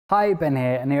Hi, Ben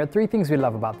here, and here are 3 things we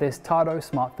love about this Tado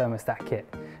Smart Thermostat kit.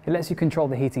 It lets you control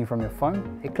the heating from your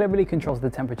phone, it cleverly controls the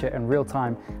temperature in real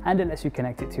time, and it lets you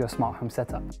connect it to your smart home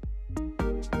setup.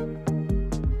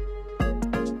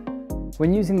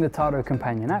 When using the Tado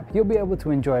companion app, you'll be able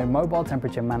to enjoy mobile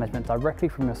temperature management directly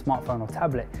from your smartphone or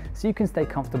tablet, so you can stay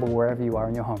comfortable wherever you are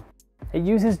in your home. It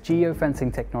uses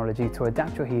geofencing technology to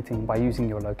adapt your heating by using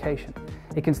your location.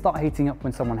 It can start heating up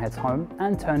when someone heads home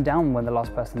and turn down when the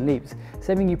last person leaves,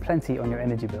 saving you plenty on your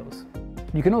energy bills.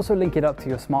 You can also link it up to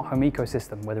your smart home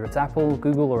ecosystem, whether it's Apple,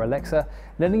 Google or Alexa,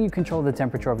 letting you control the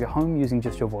temperature of your home using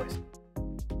just your voice.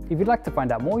 If you'd like to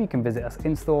find out more, you can visit us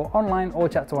in-store, online or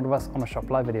chat to one of us on a Shop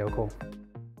Live video call.